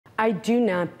I do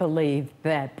not believe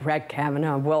that Brett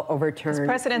Kavanaugh will overturn.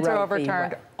 Precedents are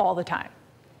overturned all the time.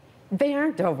 They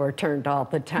aren't overturned all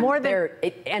the time.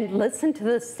 And listen to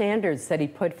the standards that he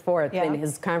put forth in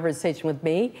his conversation with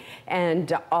me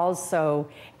and also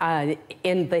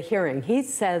in the hearing. He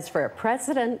says for a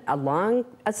precedent, a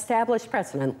long-established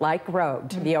precedent like Roe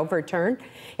to be overturned,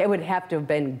 it would have to have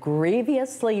been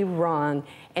grievously wrong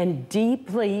and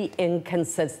deeply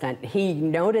inconsistent. He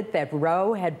noted that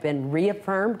Roe had been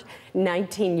reaffirmed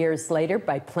 19 years later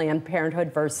by Planned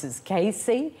Parenthood versus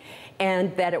Casey,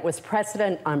 and that it was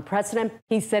precedent on precedent.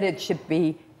 He said it should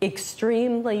be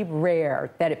extremely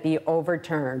rare that it be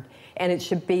overturned, and it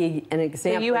should be an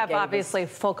example. So you have obviously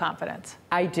full confidence.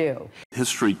 I do.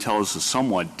 History tells a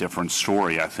somewhat different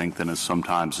story, I think, than is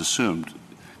sometimes assumed.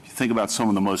 If you think about some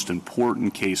of the most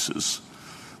important cases,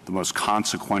 the most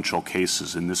consequential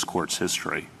cases in this court's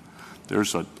history,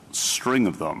 there's a string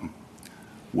of them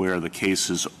where the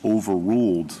cases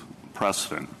overruled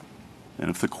precedent. And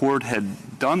if the court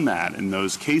had done that in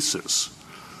those cases,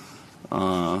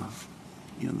 the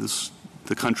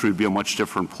country would be a much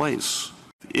different place.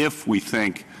 If we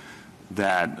think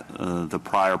that the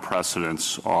prior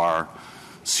precedents are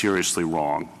seriously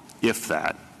wrong, if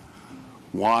that,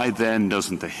 why then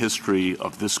doesn't the history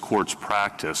of this court's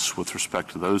practice with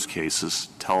respect to those cases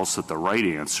tell us that the right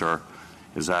answer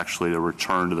is actually to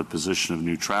return to the position of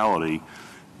neutrality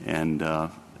and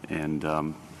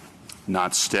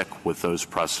not stick with those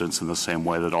precedents in the same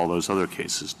way that all those other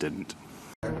cases didn't?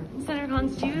 Senator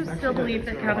Collins, do you still believe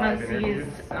that Kavanaugh sees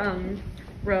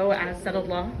Roe as settled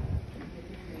law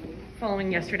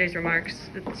following yesterday's remarks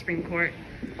at the Supreme Court?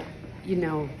 You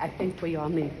know, I think we all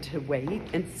need to wait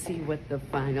and see what the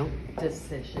final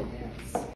decision is.